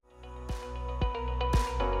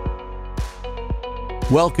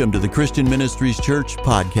Welcome to the Christian Ministries Church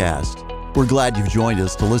podcast. We're glad you've joined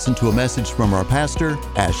us to listen to a message from our pastor,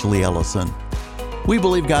 Ashley Ellison. We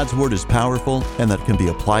believe God's Word is powerful and that it can be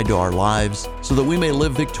applied to our lives so that we may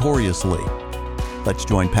live victoriously. Let's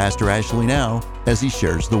join Pastor Ashley now as he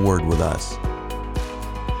shares the Word with us.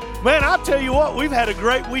 Man, I'll tell you what, we've had a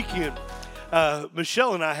great weekend.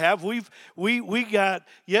 Michelle and I have. We got,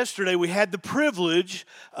 yesterday we had the privilege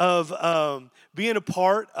of being a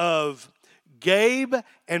part of Gabe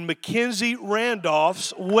and Mackenzie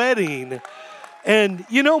Randolph's wedding. And,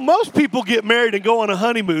 you know, most people get married and go on a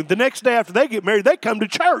honeymoon. The next day after they get married, they come to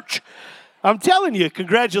church. I'm telling you,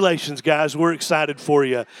 congratulations, guys. We're excited for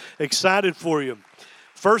you. Excited for you.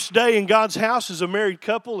 First day in God's house as a married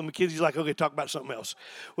couple, and Mackenzie's like, okay, talk about something else.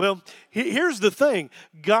 Well, here's the thing.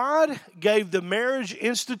 God gave the marriage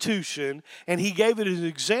institution, and he gave it as an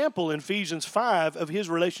example in Ephesians 5 of his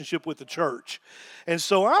relationship with the church. And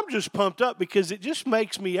so I'm just pumped up because it just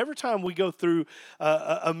makes me, every time we go through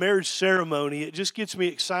a marriage ceremony, it just gets me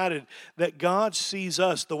excited that God sees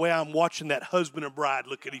us the way I'm watching that husband and bride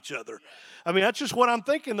look at each other. I mean, that's just what I'm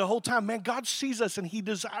thinking the whole time. Man, God sees us and he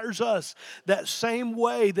desires us that same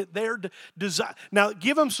way that they're desire. Now,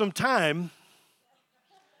 give them some time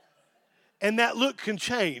and that look can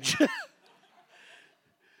change.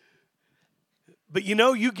 But you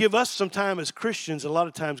know, you give us some time as Christians, a lot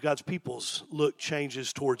of times God's people's look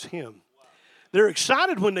changes towards him. They're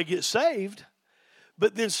excited when they get saved,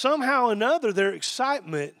 but then somehow or another their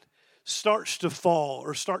excitement starts to fall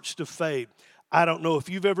or starts to fade. I don't know if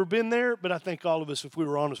you've ever been there, but I think all of us, if we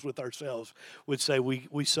were honest with ourselves, would say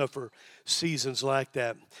we suffer seasons like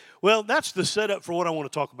that. Well, that's the setup for what I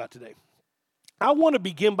want to talk about today. I want to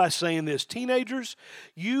begin by saying this. Teenagers,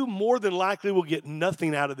 you more than likely will get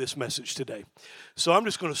nothing out of this message today. So I'm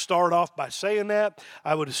just going to start off by saying that.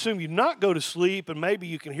 I would assume you not go to sleep, and maybe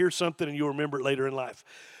you can hear something and you'll remember it later in life.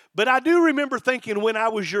 But I do remember thinking when I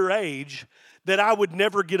was your age that I would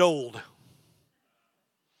never get old.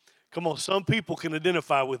 Come on, some people can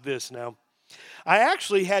identify with this now. I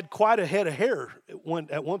actually had quite a head of hair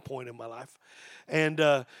at one point in my life. And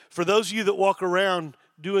for those of you that walk around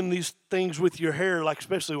doing these things with your hair, like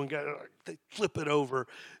especially when they flip it over,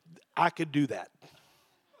 I could do that.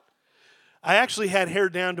 I actually had hair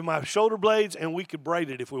down to my shoulder blades, and we could braid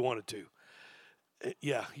it if we wanted to.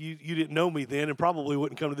 Yeah, you didn't know me then and probably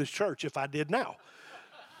wouldn't come to this church if I did now.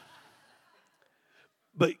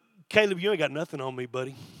 But Caleb, you ain't got nothing on me,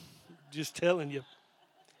 buddy. Just telling you.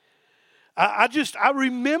 I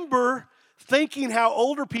remember thinking how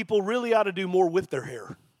older people really ought to do more with their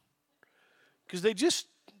hair. Because they just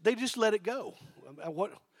let it go.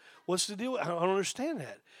 What's the deal? I don't understand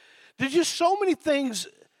that. There's just so many things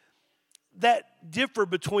that differ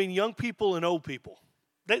between young people and old people.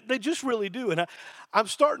 They just really do. And I'm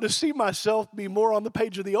starting to see myself be more on the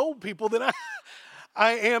page of the old people than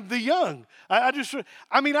I am the young. I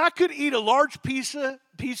could eat a large pizza,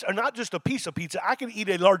 or not just a piece of pizza. I could eat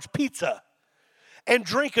a large pizza and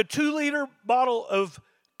drink a 2-liter bottle of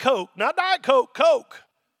Coke, not Diet Coke, Coke,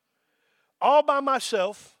 all by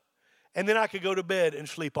myself, and then I could go to bed and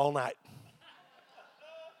sleep all night.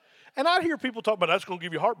 And I'd hear people talk about that's going to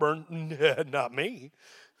give you heartburn. Not me.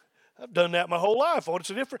 I've done that my whole life. What's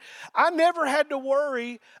the difference? I never had to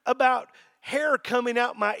worry about hair coming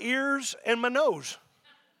out my ears and my nose.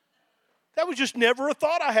 That was just never a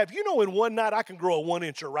thought I have. You know, in one night I can grow a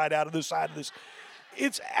 1-incher right out of the side of this.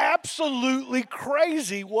 It's absolutely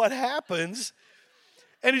crazy what happens.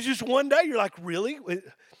 And it's just one day you're like, really?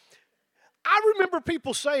 I remember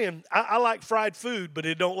people saying, I like fried food, but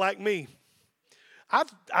it don't like me.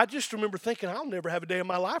 I just remember thinking, I'll never have a day in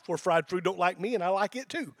my life where fried food don't like me, and I like it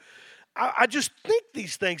too. I just think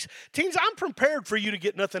these things. Teens, I'm prepared for you to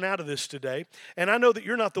get nothing out of this today, and I know that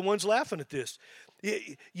you're not the ones laughing at this.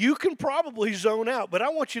 You can probably zone out, but I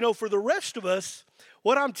want you to know for the rest of us,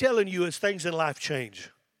 what I'm telling you is things in life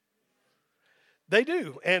change. They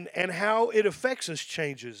do, and how it affects us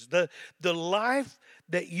changes. The life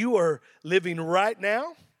that you are living right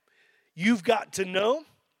now, you've got to know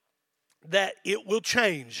that it will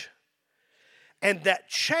change. And that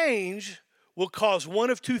change will cause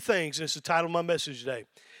one of two things, and it's the title of my message today.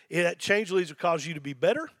 That change will either cause you to be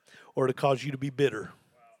better or to cause you to be bitter.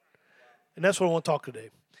 And that's what I want to talk today.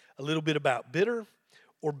 A little bit about bitter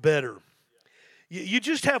or better. You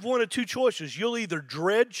just have one of two choices. You'll either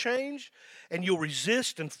dread change and you'll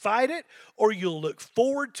resist and fight it, or you'll look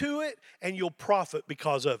forward to it and you'll profit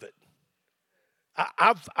because of it.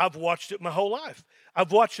 I've watched it my whole life.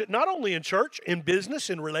 I've watched it not only in church, in business,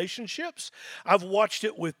 in relationships. I've watched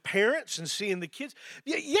it with parents and seeing the kids.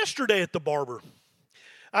 Yesterday at the barber,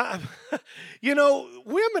 I,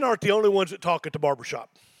 women aren't the only ones that talk at the barbershop.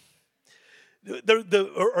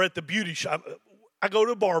 Or at the beauty shop. I go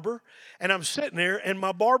to a barber, and I'm sitting there, and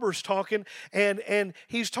my barber's talking, and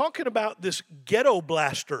he's talking about this Ghetto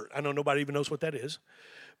Blaster. I know nobody even knows what that is,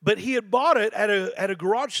 but he had bought it at a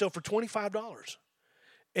garage sale for $25,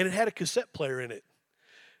 and it had a cassette player in it.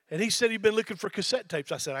 And he said he'd been looking for cassette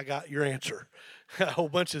tapes. I said, I got your answer. A whole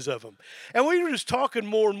bunches of them. And we were just talking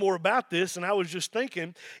more and more about this, and I was just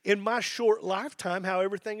thinking, in my short lifetime, how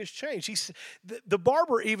everything has changed. The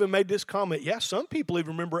barber even made this comment, yeah, some people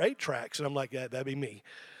even remember 8 tracks. And I'm like, yeah, that'd be me.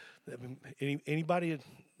 Anybody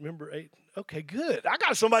remember 8? Okay, good. I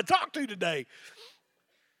got somebody to talk to today.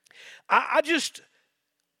 I just,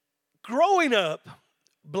 growing up,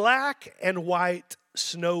 black and white,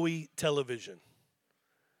 snowy television.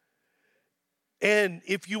 And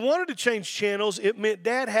if you wanted to change channels, it meant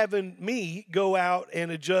Dad having me go out and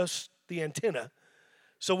adjust the antenna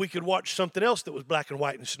so we could watch something else that was black and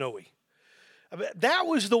white and snowy. I mean, that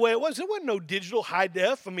was the way it was. There wasn't no digital high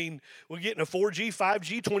def. I mean, we're getting a 4G,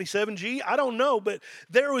 5G, 27G. I don't know, but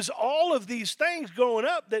there was all of these things growing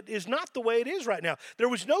up that is not the way it is right now. There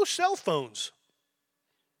was no cell phones.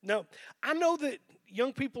 Now, I know that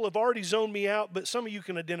young people have already zoned me out, but some of you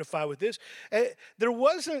can identify with this. There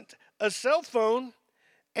wasn't a cell phone,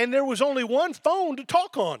 and there was only one phone to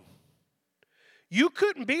talk on. You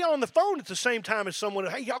couldn't be on the phone at the same time as someone,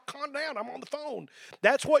 hey, y'all calm down, I'm on the phone.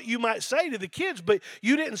 That's what you might say to the kids, but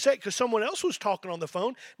you didn't say it because someone else was talking on the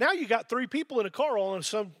phone. Now you got 3 people in a car all on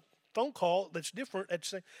some phone call that's different,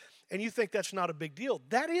 and you think that's not a big deal.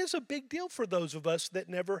 That is a big deal for those of us that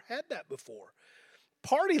never had that before.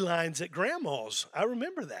 Party lines at grandma's, I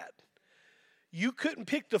remember that. You couldn't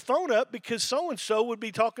pick the phone up because so-and-so would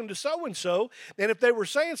be talking to so-and-so, and if they were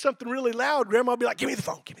saying something really loud, Grandma would be like, give me the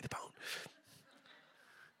phone, give me the phone.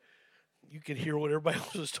 You could hear what everybody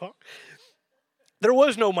else was talking. There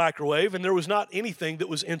was no microwave, and there was not anything that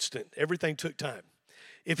was instant. Everything took time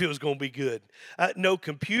if it was going to be good. No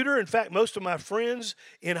computer. In fact, most of my friends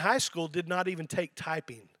in high school did not even take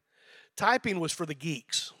typing. Typing was for the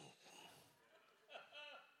geeks.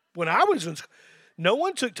 When I was in school, no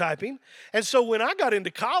one took typing. And so when I got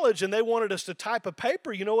into college and they wanted us to type a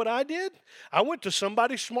paper, you know what I did? I went to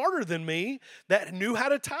somebody smarter than me that knew how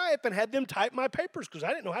to type and had them type my papers because I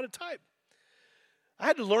didn't know how to type. I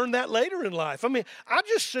had to learn that later in life. I mean, I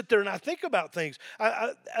just sit there and I think about things,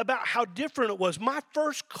 about how different it was. My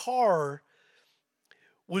first car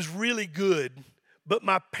was really good, but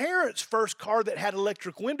my parents' first car that had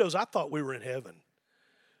electric windows, I thought we were in heaven.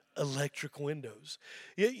 Electric windows.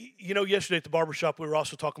 You know, yesterday at the barbershop, we were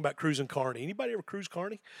also talking about cruising Carney. Anybody ever cruise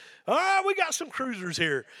Carney? We got some cruisers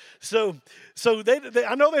here. So they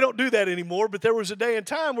I know they don't do that anymore, but there was a day and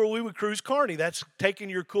time where we would cruise Carney. That's taking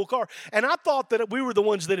your cool car. And I thought that we were the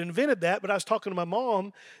ones that invented that, but I was talking to my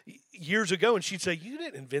mom years ago, and she'd say, you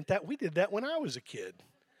didn't invent that. We did that when I was a kid.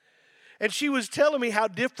 And she was telling me how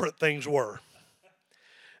different things were.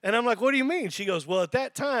 And I'm like, what do you mean? She goes, well, at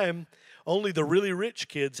that time, only the really rich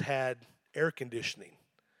kids had air conditioning.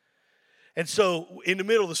 And so in the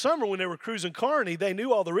middle of the summer when they were cruising Carney, they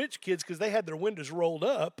knew all the rich kids because they had their windows rolled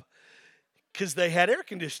up because they had air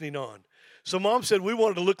conditioning on. So Mom said we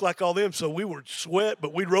wanted to look like all them, so we would sweat,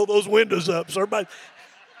 but we'd roll those windows up. So everybody,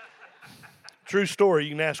 true story,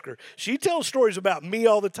 you can ask her. She tells stories about me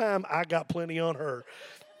all the time. I got plenty on her.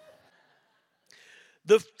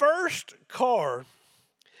 The first car,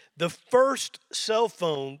 the first cell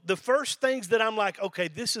phone, the first things that I'm like, okay,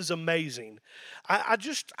 this is amazing.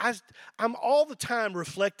 I'm all the time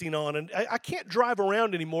reflecting on, and I can't drive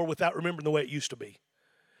around anymore without remembering the way it used to be.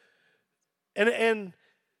 And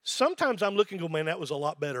sometimes I'm looking and go, man, that was a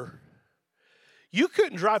lot better. You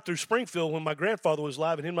couldn't drive through Springfield when my grandfather was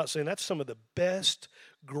alive, and him not saying that's some of the best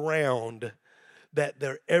ground that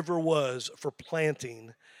there ever was for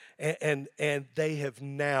planting. And they have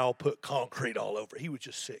now put concrete all over. He was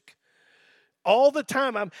just sick. All the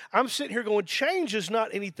time, I'm sitting here going, change is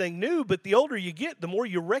not anything new, but the older you get, the more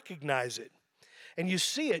you recognize it. And you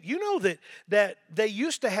see it. You know that they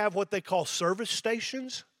used to have what they call service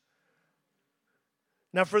stations.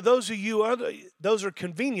 Now, for those of you, those are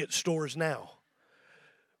convenience stores now.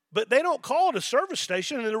 But they don't call it a service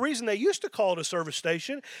station, and the reason they used to call it a service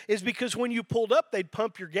station is because when you pulled up, they'd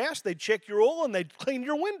pump your gas, they'd check your oil, and they'd clean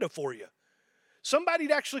your window for you.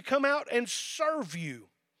 Somebody'd actually come out and serve you.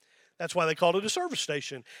 That's why they called it a service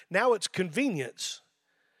station. Now it's convenience.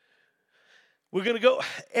 We're going to go,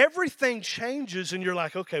 everything changes, and you're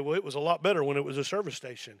like, okay, well, it was a lot better when it was a service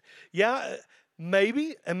station. Yeah,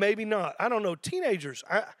 maybe, and maybe not. I don't know. Teenagers,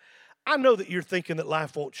 I know that you're thinking that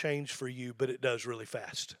life won't change for you, but it does really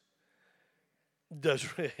fast.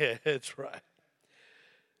 That's right.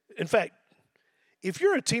 In fact, if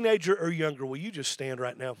you're a teenager or younger, will you just stand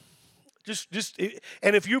right now?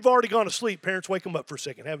 And if you've already gone to sleep, parents, wake them up for a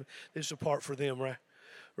second. Have this apart for them,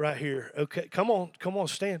 right here. Okay, come on,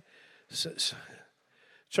 stand.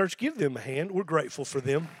 Church, give them a hand. We're grateful for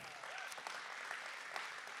them.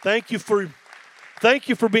 Thank you for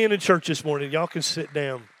being in church this morning. Y'all can sit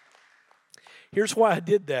down. Here's why I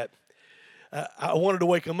did that. I wanted to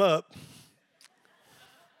wake them up,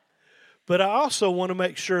 but I also want to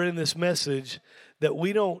make sure in this message that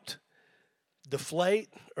we don't deflate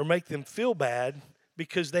or make them feel bad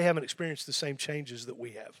because they haven't experienced the same changes that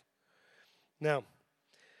we have. Now,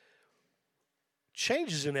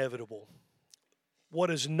 change is inevitable. What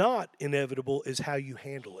is not inevitable is how you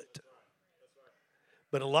handle it.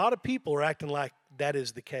 But a lot of people are acting like that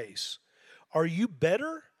is the case. Are you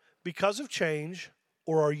better because of change,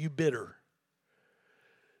 or are you bitter?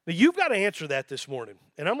 Now, you've got to answer that this morning.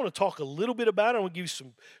 And I'm going to talk a little bit about it. I'm going to give you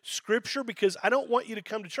some scripture because I don't want you to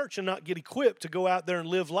come to church and not get equipped to go out there and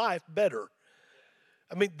live life better.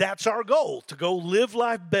 I mean, that's our goal, to go live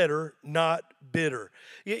life better, not bitter.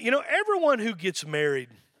 You know, everyone who gets married,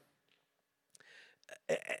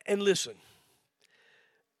 and listen,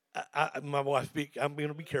 my wife, I'm going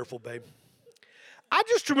to be careful, babe. I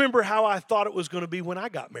just remember how I thought it was going to be when I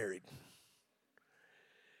got married.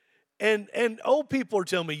 And old people are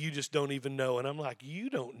telling me, you just don't even know. And I'm like, you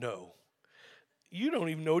don't know. You don't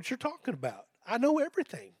even know what you're talking about. I know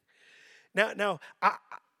everything. Now,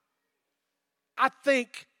 I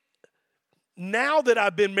think now that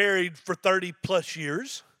I've been married for 30 plus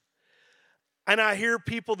years, and I hear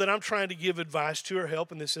people that I'm trying to give advice to or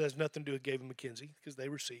help, and this has nothing to do with Gavin McKenzie because they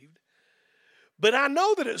received. But I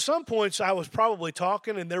know that at some points I was probably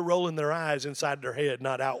talking and they're rolling their eyes inside their head,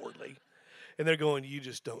 not outwardly. And they're going, you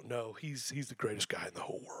just don't know. He's the greatest guy in the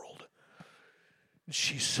whole world. And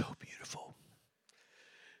she's so beautiful.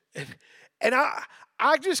 And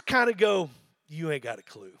I just kind of go, you ain't got a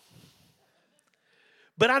clue.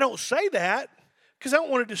 But I don't say that because I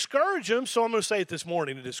don't want to discourage them. So I'm going to say it this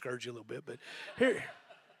morning to discourage you a little bit. But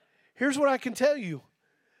here's what I can tell you.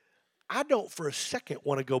 I don't for a second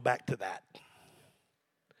want to go back to that.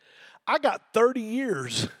 I got 30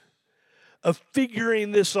 years of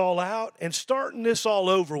figuring this all out, and starting this all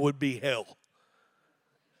over would be hell.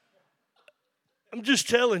 I'm just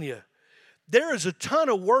telling you. There is a ton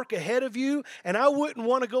of work ahead of you, and I wouldn't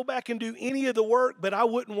want to go back and do any of the work, but I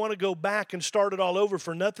wouldn't want to go back and start it all over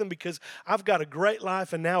for nothing because I've got a great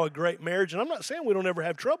life and now a great marriage. And I'm not saying we don't ever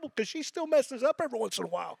have trouble because she still messes up every once in a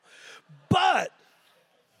while. But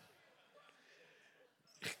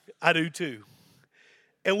I do too.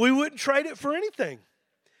 And we wouldn't trade it for anything.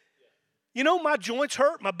 You know, my joints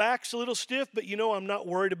hurt, my back's a little stiff, but you know I'm not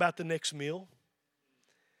worried about the next meal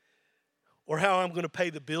or how I'm going to pay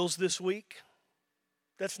the bills this week.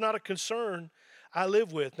 That's not a concern I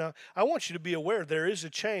live with. Now, I want you to be aware there is a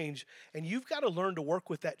change, and you've got to learn to work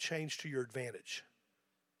with that change to your advantage.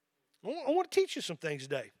 I want to teach you some things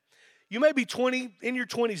today. You may be in your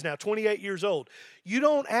 20s now, 28 years old. You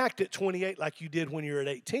don't act at 28 like you did when you were at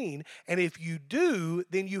 18, and if you do,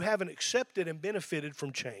 then you haven't accepted and benefited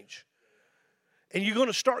from change. And you're going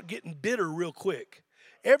to start getting bitter real quick.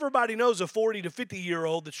 Everybody knows a 40 to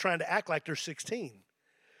 50-year-old that's trying to act like they're 16.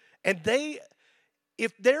 And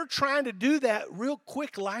if they're trying to do that real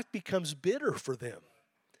quick, life becomes bitter for them.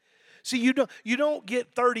 See, you don't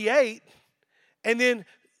get 38 and then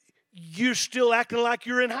you're still acting like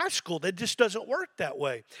you're in high school. That just doesn't work that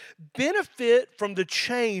way. Benefit from the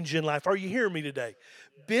change in life. Are you hearing me today?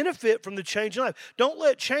 Benefit from the change in life. Don't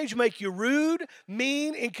let change make you rude,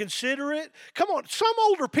 mean, inconsiderate. Come on, some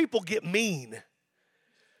older people get mean.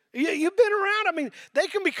 You've been around. I mean, they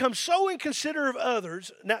can become so inconsiderate of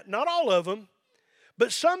others. Not all of them,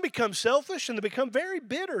 but some become selfish and they become very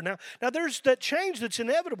bitter. Now there's that change that's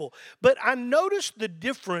inevitable. But I noticed the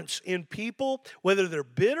difference in people, whether they're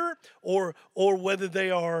bitter or whether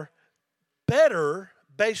they are better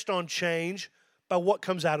based on change by what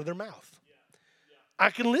comes out of their mouth. I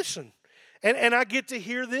can listen. And I get to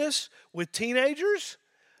hear this with teenagers,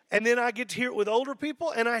 and then I get to hear it with older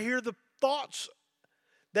people, and I hear the thoughts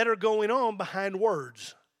that are going on behind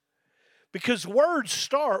words. Because words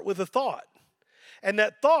start with a thought. And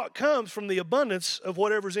that thought comes from the abundance of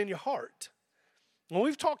whatever's in your heart. Well,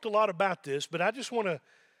 we've talked a lot about this, but I just want to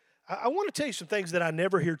tell you some things that I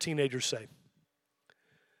never hear teenagers say.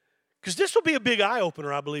 Because this will be a big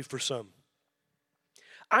eye-opener, I believe, for some.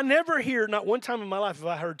 I never hear, not one time in my life have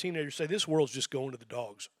I heard teenagers say, this world's just going to the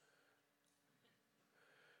dogs.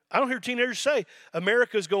 I don't hear teenagers say,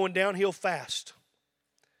 America's going downhill fast.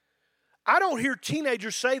 I don't hear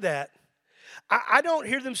teenagers say that. I don't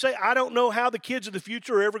hear them say, I don't know how the kids of the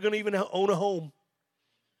future are ever going to even own a home.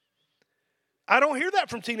 I don't hear that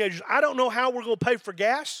from teenagers. I don't know how we're going to pay for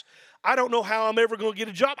gas. I don't know how I'm ever going to get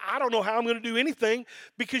a job. I don't know how I'm going to do anything,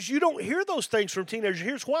 because you don't hear those things from teenagers.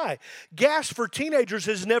 Here's why. Gas for teenagers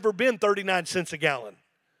has never been 39 cents a gallon.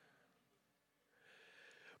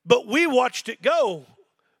 But we watched it go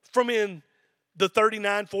from in the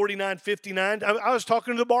 39, 49, 59. I was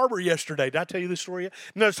talking to the barber yesterday. Did I tell you this story yet?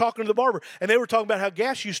 No, I was talking to the barber, and they were talking about how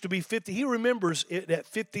gas used to be 50. He remembers it at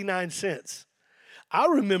 59 cents. I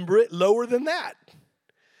remember it lower than that.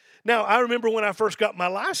 Now, I remember when I first got my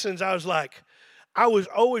license, I was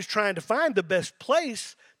always trying to find the best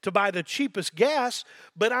place to buy the cheapest gas,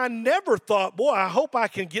 but I never thought, boy, I hope I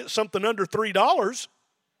can get something under $3.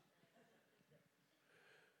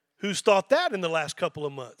 Who's thought that in the last couple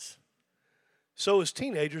of months? So is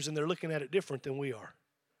teenagers, and they're looking at it different than we are.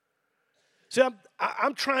 See,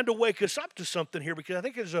 I'm trying to wake us up to something here, because I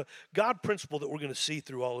think there's a God principle that we're going to see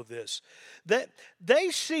through all of this. That they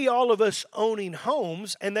see all of us owning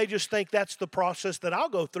homes, and they just think that's the process that I'll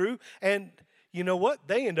go through. And you know what?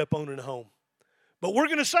 They end up owning a home. But we're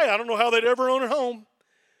going to say, I don't know how they'd ever own a home.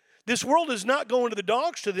 This world is not going to the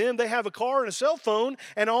dogs to them. They have a car and a cell phone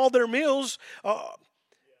and all their meals.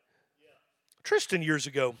 Tristan years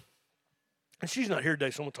ago, and she's not here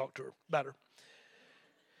today, so I'm going to talk to her about her.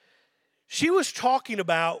 She was talking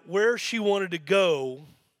about where she wanted to go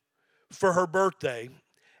for her birthday,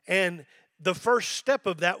 and the first step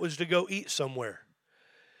of that was to go eat somewhere.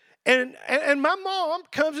 And my mom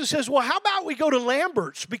comes and says, well, how about we go to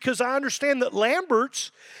Lambert's, because I understand that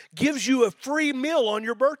Lambert's gives you a free meal on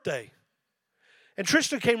your birthday. And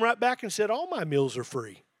Tristan came right back and said, all my meals are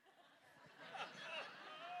free.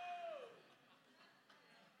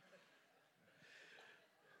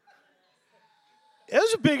 It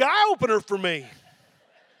was a big eye-opener for me.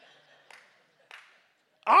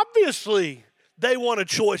 Obviously, they want a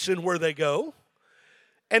choice in where they go,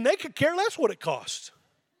 and they could care less what it costs.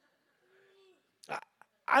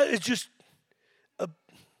 It's just,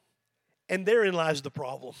 and therein lies the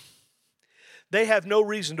problem. They have no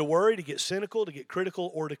reason to worry, to get cynical, to get critical,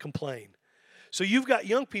 or to complain. So you've got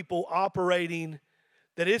young people operating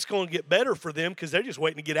that it's going to get better for them because they're just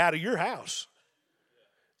waiting to get out of your house.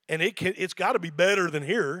 And it's got to be better than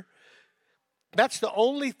here. That's the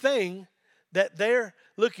only thing that they're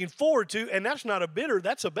looking forward to, and that's not a bitter,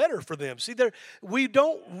 that's a better for them. See, we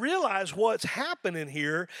don't realize what's happening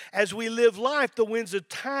here as we live life. The winds of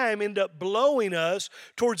time end up blowing us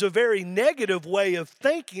towards a very negative way of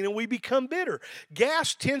thinking, and we become bitter.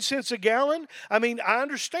 Gas, 10 cents a gallon. I mean, I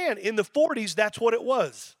understand. In the 40s, that's what it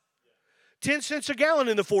was. 10 cents a gallon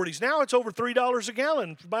in the 40s. Now it's over $3 a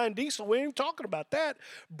gallon for buying diesel. We ain't even talking about that.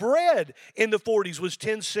 Bread in the 40s was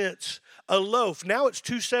 10 cents a loaf. Now it's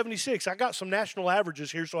 $2.76. I got some national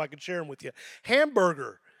averages here so I can share them with you.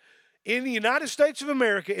 Hamburger in the United States of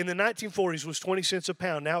America in the 1940s was 20 cents a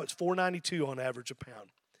pound. Now it's $4.92 on average a pound.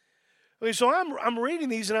 Okay, so I'm reading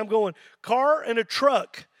these and I'm going, car and a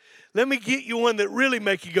truck. Let me get you one that really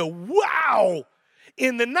make you go, wow.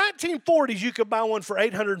 In the 1940s, you could buy one for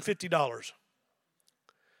 $850.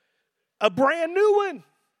 A brand new one.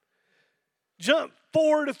 Jump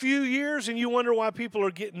forward a few years, and you wonder why people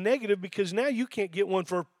are getting negative, because now you can't get one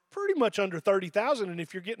for pretty much under $30,000, and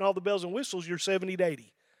if you're getting all the bells and whistles, you're $70 to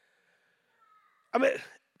 $80. I mean,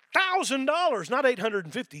 $1,000, not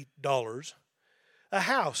 $850. A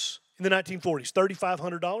house in the 1940s,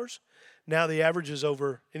 $3,500. Now the average is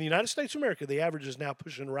over, in the United States of America, the average is now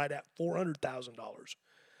pushing right at $400,000,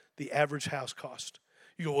 the average house cost.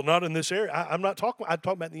 You go, well, not in this area. I'm talking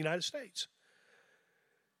about in the United States.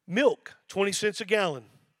 Milk, 20 cents a gallon.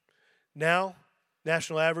 Now,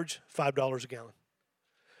 national average, $5 a gallon.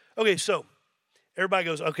 Okay, so everybody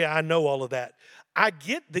goes, okay, I know all of that. I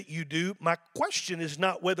get that you do. My question is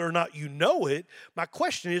not whether or not you know it. My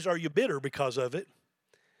question is, are you bitter because of it?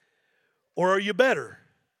 Or are you better?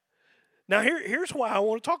 Now, here's why I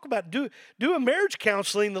want to talk about doing marriage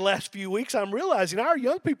counseling the last few weeks. I'm realizing our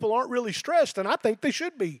young people aren't really stressed, and I think they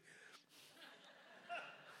should be.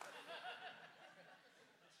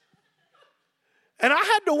 And I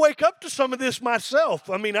had to wake up to some of this myself.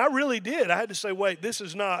 I mean, I really did. I had to say, wait, this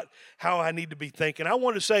is not how I need to be thinking. I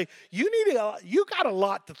want to say, you got a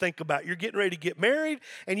lot to think about. You're getting ready to get married,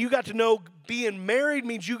 and you got to know being married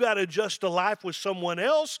means you got to adjust to life with someone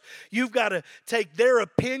else. You've got to take their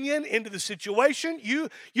opinion into the situation. You're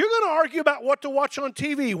going to argue about what to watch on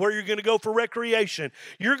TV, where you're going to go for recreation.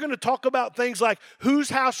 You're going to talk about things like,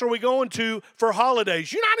 whose house are we going to for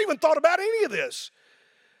holidays? You're not even thought about any of this.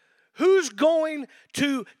 who's going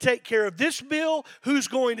to take care of this bill? Who's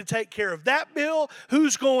going to take care of that bill?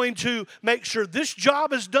 Who's going to make sure this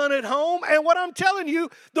job is done at home? And what I'm telling you,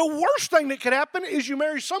 the worst thing that could happen is you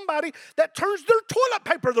marry somebody that turns their toilet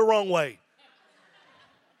paper the wrong way.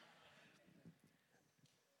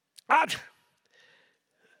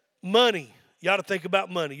 Money. You ought to think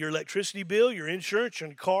about money. Your electricity bill, your insurance,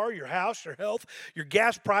 your car, your house, your health, your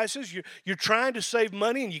gas prices. You're trying to save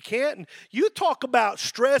money and you can't. And you talk about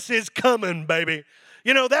stress is coming, baby.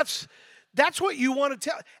 You know, that's what you want to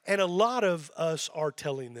tell. And a lot of us are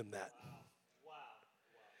telling them that.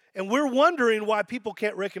 And we're wondering why people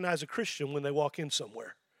can't recognize a Christian when they walk in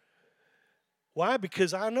somewhere. Why?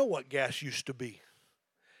 Because I know what gas used to be.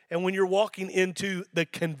 And when you're walking into the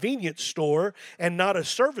convenience store and not a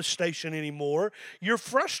service station anymore, you're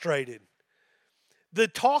frustrated. The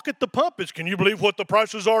talk at the pump is, can you believe what the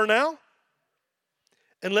prices are now?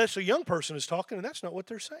 Unless a young person is talking, and that's not what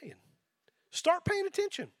they're saying. Start paying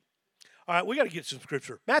attention. All right, we got to get some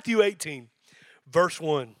scripture. Matthew 18, verse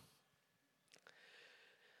 1.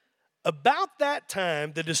 About that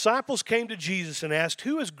time, the disciples came to Jesus and asked,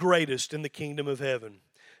 who is greatest in the kingdom of heaven?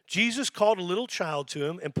 Jesus called a little child to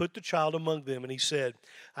him and put the child among them, and he said,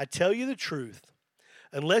 I tell you the truth,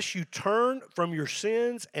 unless you turn from your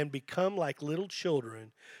sins and become like little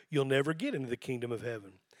children, you'll never get into the kingdom of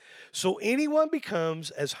heaven. So anyone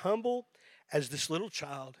becomes as humble as this little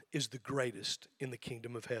child is the greatest in the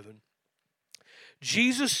kingdom of heaven.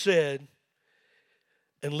 Jesus said,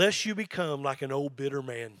 unless you become like an old bitter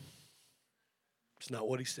man. It's not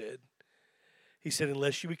what he said. He said,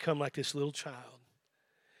 unless you become like this little child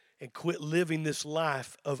and quit living this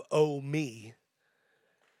life of oh me,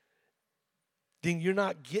 then you're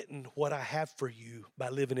not getting what I have for you by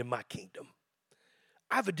living in my kingdom.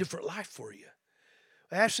 I have a different life for you.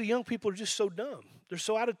 Actually, young people are just so dumb. They're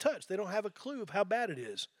so out of touch. They don't have a clue of how bad it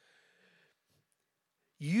is.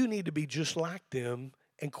 You need to be just like them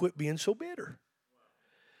and quit being so bitter.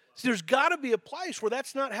 See, there's got to be a place where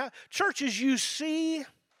that's not how. Churches, you see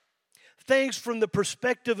things from the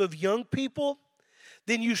perspective of young people,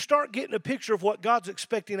 then you start getting a picture of what God's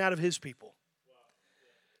expecting out of his people.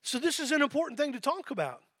 So this is an important thing to talk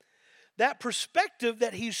about. That perspective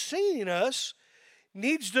that he's seeing in us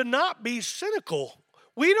needs to not be cynical.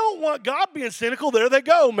 We don't want God being cynical. There they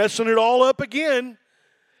go, messing it all up again.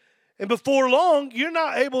 And before long, you're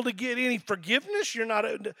not able to get any forgiveness.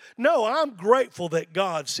 No, I'm grateful that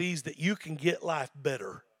God sees that you can get life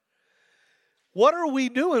better. What are we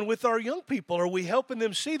doing with our young people? Are we helping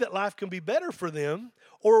them see that life can be better for them?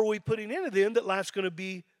 Or are we putting into them that life's going to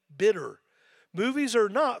be bitter? Movies are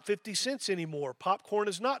not 50 cents anymore. Popcorn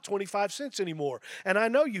is not 25 cents anymore. And I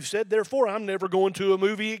know you've said, therefore, I'm never going to a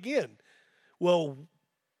movie again. Well,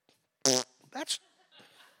 that's...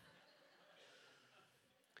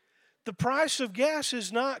 The price of gas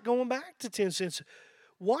is not going back to 10 cents.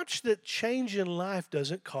 Watch that change in life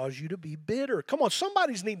doesn't cause you to be bitter. Come on,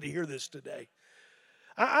 somebody's needing to hear this today.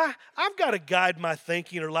 I've got to guide my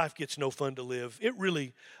thinking or life gets no fun to live. It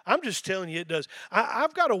really, I'm just telling you it does.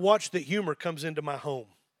 I've got to watch that humor comes into my home.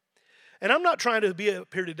 And I'm not trying to be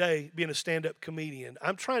up here today being a stand-up comedian.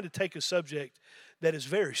 I'm trying to take a subject that is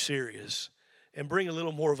very serious and bring a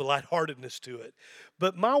little more of a lightheartedness to it.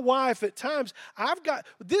 But my wife, at times,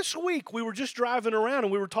 this week we were just driving around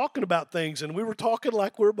and we were talking about things and we were talking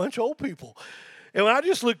like we're a bunch of old people. And I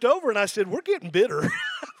just looked over and I said, we're getting bitter.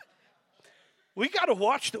 We got to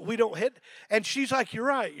watch that we don't head. And she's like, you're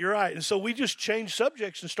right. And so we just changed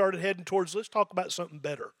subjects and started heading towards, let's talk about something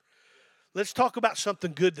better. Let's talk about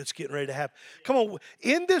something good that's getting ready to happen. Come on,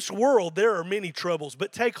 in this world, there are many troubles,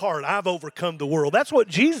 but take heart, I've overcome the world. That's what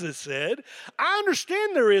Jesus said. I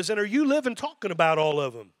understand there is, and are you living talking about all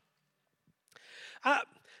of them?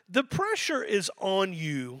 The pressure is on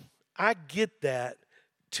you, I get that,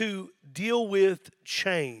 to deal with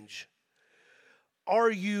change. Are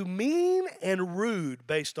you mean and rude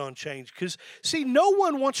based on change? Because, see, no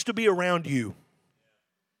one wants to be around you.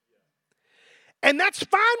 And that's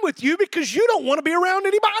fine with you because you don't want to be around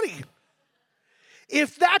anybody.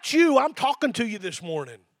 If that's you, I'm talking to you this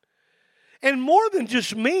morning. And more than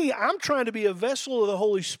just me, I'm trying to be a vessel of the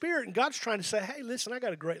Holy Spirit. And God's trying to say, hey, listen, I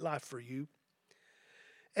got a great life for you.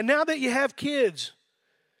 And now that you have kids,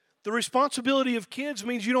 the responsibility of kids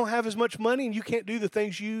means you don't have as much money and you can't do the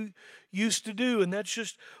things you used to do. And that's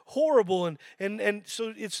just horrible. And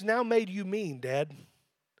so it's now made you mean, Dad.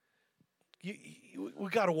 We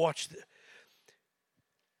got to watch this.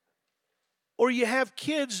 Or you have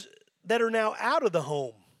kids that are now out of the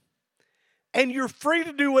home. And you're free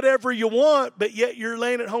to do whatever you want, but yet you're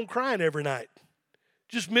laying at home crying every night.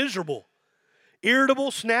 Just miserable.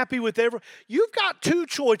 irritable, snappy with you've got two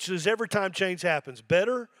choices every time change happens,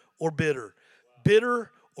 better or bitter.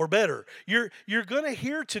 Bitter or better. You're going to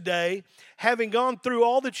hear today, having gone through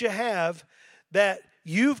all that you have, that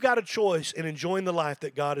you've got a choice in enjoying the life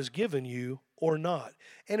that God has given you or not.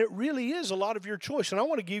 And it really is a lot of your choice. And I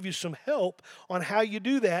want to give you some help on how you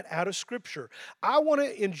do that out of Scripture. I want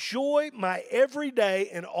to enjoy my everyday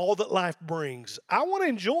and all that life brings. I want to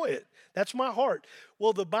enjoy it. That's my heart.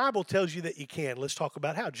 Well, the Bible tells you that you can. Let's talk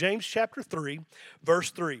about how. James chapter 3,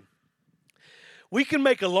 verse 3. We can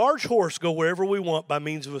make a large horse go wherever we want by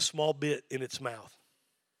means of a small bit in its mouth.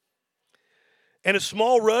 And a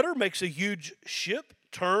small rudder makes a huge ship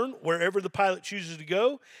turn wherever the pilot chooses to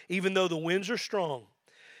go, even though the winds are strong.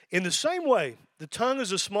 In the same way, the tongue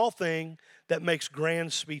is a small thing that makes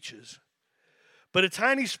grand speeches. But a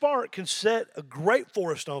tiny spark can set a great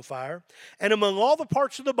forest on fire. And among all the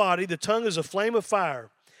parts of the body, the tongue is a flame of fire.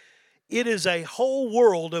 It is a whole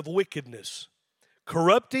world of wickedness,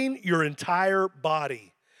 corrupting your entire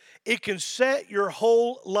body. It can set your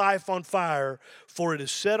whole life on fire, for it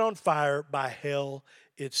is set on fire by hell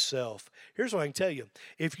itself. Here's what I can tell you.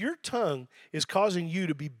 If your tongue is causing you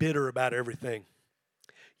to be bitter about everything,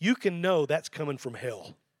 you can know that's coming from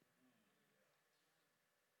hell.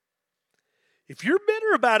 If you're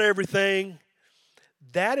bitter about everything,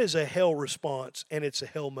 that is a hell response, and it's a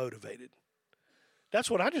hell motivated.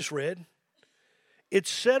 That's what I just read. It's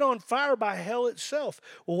set on fire by hell itself.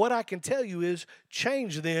 Well, what I can tell you is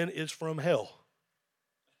change then is from hell.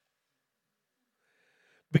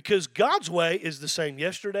 Because God's way is the same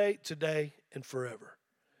yesterday, today, and forever.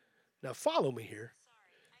 Now follow me here.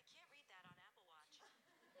 Sorry, I can't read that on Apple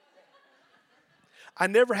Watch. I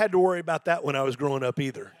never had to worry about that when I was growing up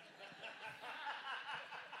either.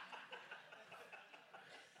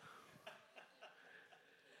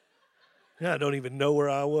 I don't even know where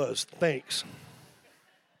I was. Thanks.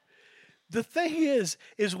 The thing is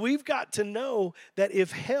we've got to know that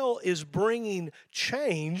if hell is bringing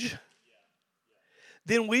change,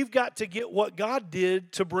 then we've got to get what God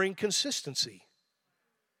did to bring consistency.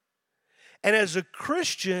 And as a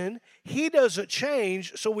Christian, He doesn't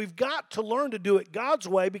change, so we've got to learn to do it God's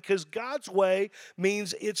way, because God's way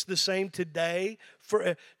means it's the same today.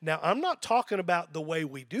 Now, I'm not talking about the way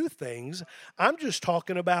we do things. I'm just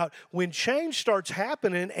talking about when change starts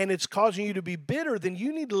happening and it's causing you to be bitter, then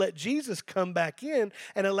you need to let Jesus come back in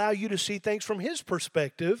and allow you to see things from His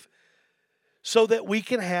perspective so that we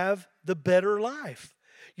can have the better life.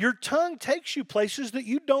 Your tongue takes you places that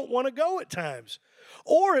you don't want to go at times,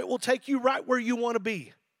 or it will take you right where you want to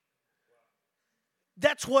be.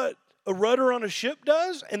 That's what a rudder on a ship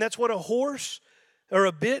does, and that's what a horse or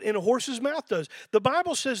a bit in a horse's mouth does. The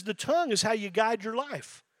Bible says the tongue is how you guide your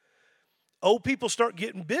life. Old people start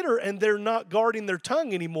getting bitter, and they're not guarding their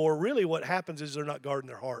tongue anymore. Really what happens is they're not guarding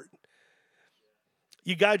their heart.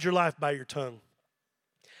 You guide your life by your tongue.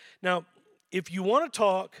 Now, if you want to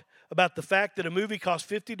talk about the fact that a movie costs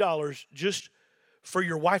 $50 just for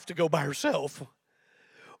your wife to go by herself,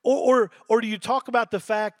 or do you talk about the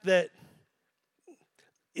fact that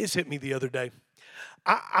this hit me the other day?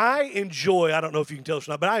 I enjoy, I don't know if you can tell us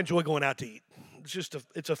or not, but I enjoy going out to eat.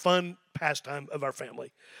 It's a fun pastime of our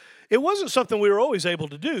family. It wasn't something we were always able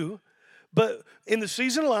to do, but in the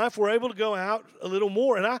season of life, we're able to go out a little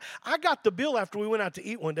more. And I got the bill after we went out to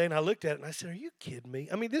eat one day, and I looked at it, and I said, are you kidding me?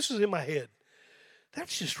 I mean, this is in my head.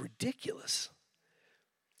 That's just ridiculous.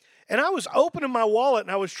 And I was opening my wallet,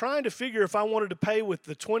 and I was trying to figure if I wanted to pay with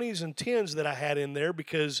the 20s and 10s that I had in there,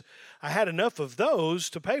 because I had enough of those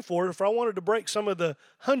to pay for it, if I wanted to break some of the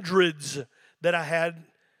hundreds that I had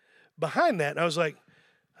behind that. And I was like,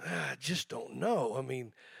 I just don't know. I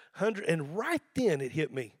mean, 100. And right then it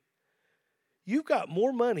hit me. You've got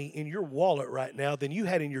more money in your wallet right now than you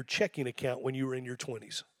had in your checking account when you were in your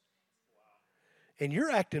 20s. And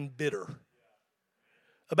you're acting bitter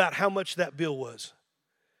about how much that bill was.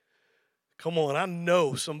 Come on, I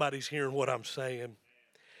know somebody's hearing what I'm saying.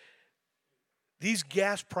 These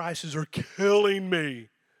gas prices are killing me.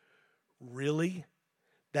 Really?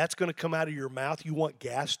 That's going to come out of your mouth? You want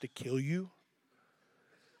gas to kill you?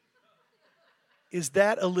 Is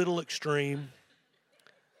that a little extreme?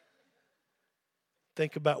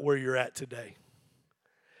 Think about where you're at today.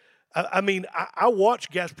 I mean, I watch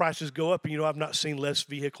gas prices go up, and I've not seen less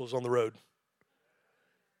vehicles on the road.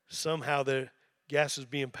 Somehow the gas is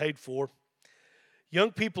being paid for.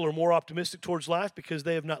 Young people are more optimistic towards life because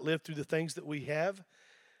they have not lived through the things that we have.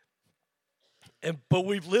 But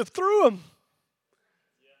we've lived through them.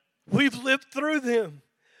 We've lived through them.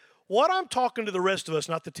 What I'm talking to the rest of us,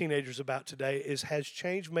 not the teenagers, about today is, has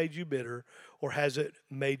change made you bitter or has it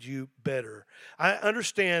made you better? I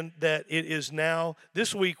understand that it is now,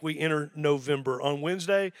 this week we enter November. On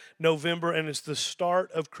Wednesday, November, and it's the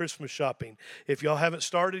start of Christmas shopping. If y'all haven't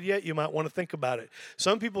started yet, you might want to think about it.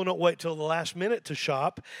 Some people don't wait till the last minute to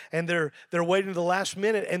shop, and they're waiting to the last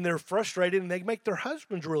minute, and they're frustrated, and they make their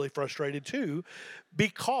husbands really frustrated too,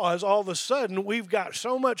 because all of a sudden we've got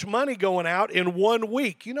so much money going out in 1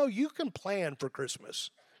 week. You know, you can plan for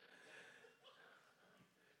Christmas.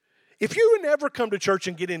 If you never come to church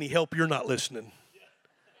and get any help, you're not listening.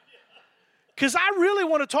 Because I really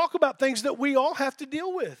want to talk about things that we all have to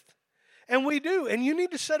deal with. And we do. And you need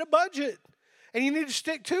to set a budget. And you need to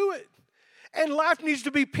stick to it. And life needs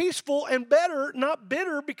to be peaceful and better, not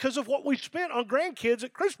bitter because of what we spent on grandkids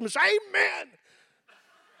at Christmas. Amen.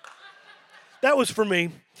 That was for me.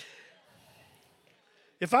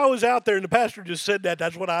 If I was out there and the pastor just said that,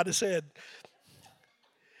 that's what I'd have said.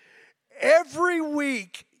 Every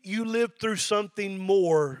week you live through something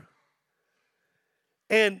more.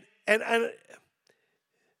 And I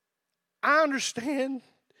understand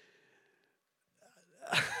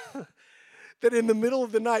that in the middle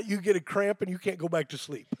of the night you get a cramp and you can't go back to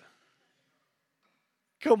sleep.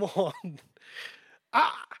 Come on.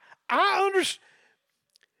 I understand.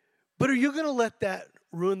 But are you going to let that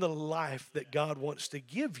ruin the life that God wants to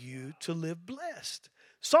give you to live blessed?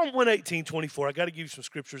 Psalm 118:24. I got to give you some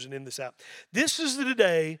scriptures and end this out. This is the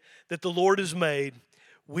day that the Lord has made.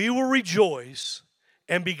 We will rejoice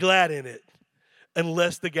and be glad in it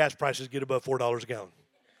unless the gas prices get above $4 a gallon.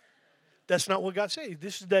 That's not what God said.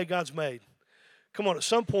 This is the day God's made. Come on, at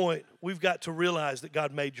some point, we've got to realize that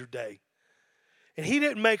God made your day. And He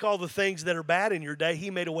didn't make all the things that are bad in your day. He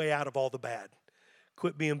made a way out of all the bad.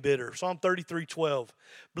 Quit being bitter. Psalm 33:12.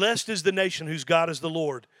 Blessed is the nation whose God is the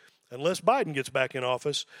Lord. Unless Biden gets back in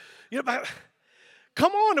office. You know,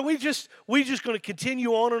 come on, and we just going to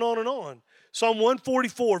continue on and on and on. Psalm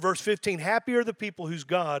 144, verse 15. Happy are the people whose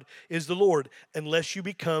God is the Lord, unless you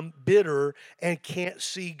become bitter and can't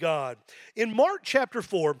see God. In Mark chapter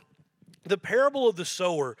 4, the parable of the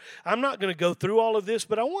sower, I'm not going to go through all of this,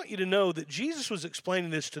 but I want you to know that Jesus was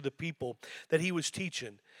explaining this to the people that He was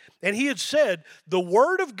teaching. And He had said, the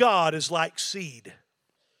Word of God is like seed.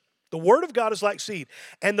 The Word of God is like seed.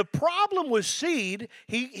 And the problem with seed,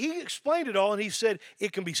 he explained it all, and He said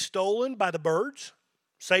it can be stolen by the birds.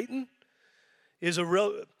 Satan is a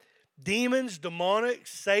real... Demons, demonic,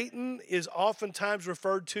 Satan is oftentimes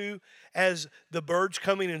referred to as the birds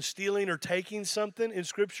coming and stealing or taking something in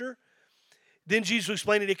Scripture. Then Jesus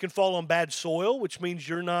explained it can fall on bad soil, which means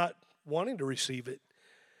you're not wanting to receive it.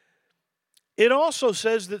 It also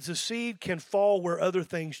says that the seed can fall where other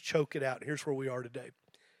things choke it out. Here's where we are today.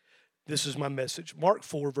 This is my message. Mark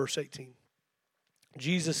 4, verse 18.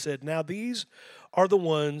 Jesus said, now these are the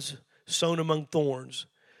ones sown among thorns.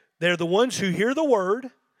 They're the ones who hear the word,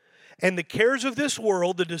 and the cares of this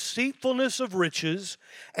world, the deceitfulness of riches,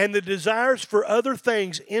 and the desires for other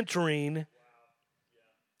things entering.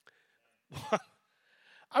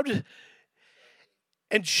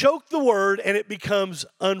 And choke the word, and it becomes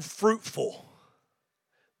unfruitful.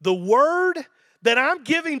 The word that I'm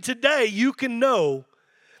giving today, you can know.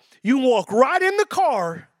 You can walk right in the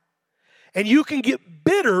car, and you can get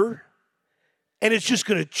bitter, and it's just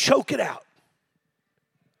going to choke it out.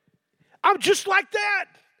 I'm just like that.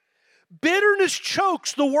 Bitterness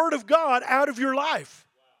chokes the Word of God out of your life.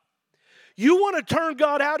 You want to turn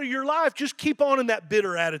God out of your life, just keep on in that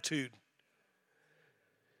bitter attitude.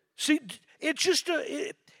 See, it's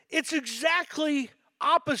exactly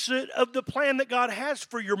opposite of the plan that God has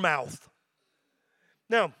for your mouth.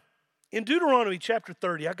 Now, in Deuteronomy chapter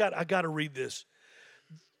 30, I got to read this.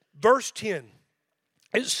 Verse 10,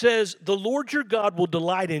 it says, the Lord your God will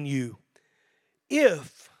delight in you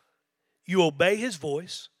if you obey His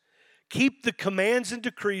voice, keep the commands and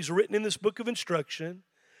decrees written in this book of instruction,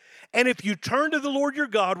 and if you turn to the Lord your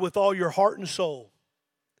God with all your heart and soul.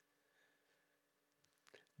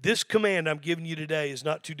 This command I'm giving you today is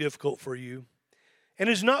not too difficult for you and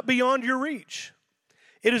is not beyond your reach.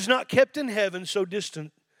 It is not kept in heaven so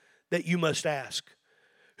distant that you must ask.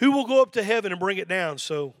 Who will go up to heaven and bring it down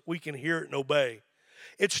so we can hear it and obey?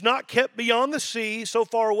 It's not kept beyond the sea so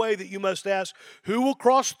far away that you must ask, who will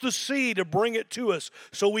cross the sea to bring it to us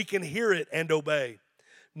so we can hear it and obey?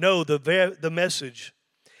 No, the message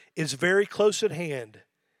is very close at hand.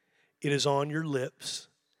 It is on your lips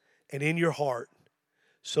and in your heart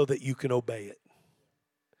so that you can obey it.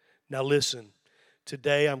 Now listen,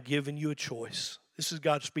 today I'm giving you a choice. This is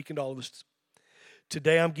God speaking to all of us.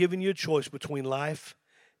 Today I'm giving you a choice between life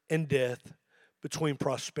and death, between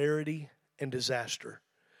prosperity and disaster.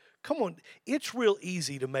 Come on, it's real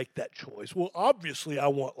easy to make that choice. Well, obviously I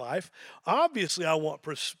want life. Obviously I want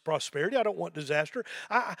prosperity. I don't want disaster.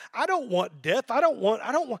 I don't want death. I don't want.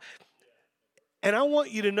 And I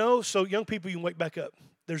want you to know, so young people, you can wake back up.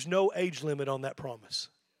 There's no age limit on that promise.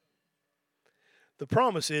 The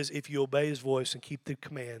promise is if you obey his voice and keep the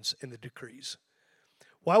commands and the decrees.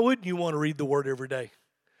 Why wouldn't you want to read the word every day?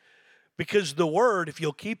 Because the word, if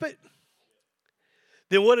you'll keep it,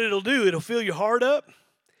 then what it'll do, it'll fill your heart up.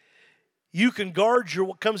 You can guard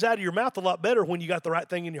what comes out of your mouth a lot better when you got the right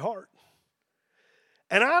thing in your heart.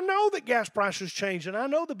 And I know that gas prices change, and I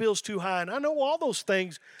know the bill's too high, and I know all those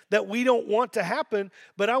things that we don't want to happen,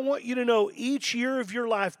 but I want you to know each year of your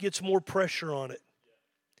life gets more pressure on it.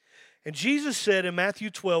 And Jesus said in Matthew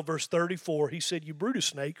 12, verse 34, he said, "You brood of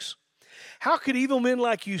snakes, how could evil men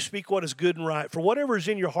like you speak what is good and right? For whatever is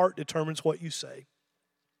in your heart determines what you say.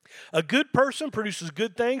 A good person produces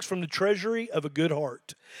good things from the treasury of a good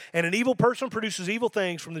heart, and an evil person produces evil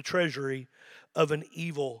things from the treasury of an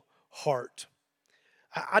evil heart."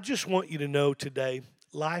 I just want you to know today,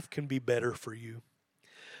 life can be better for you.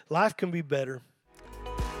 Life can be better.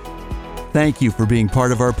 Thank you for being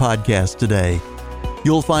part of our podcast today.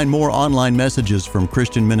 You'll find more online messages from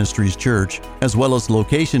Christian Ministries Church, as well as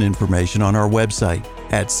location information on our website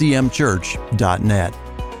at cmchurch.net.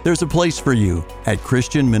 There's a place for you at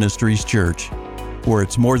Christian Ministries Church, where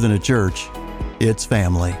it's more than a church, it's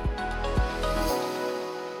family.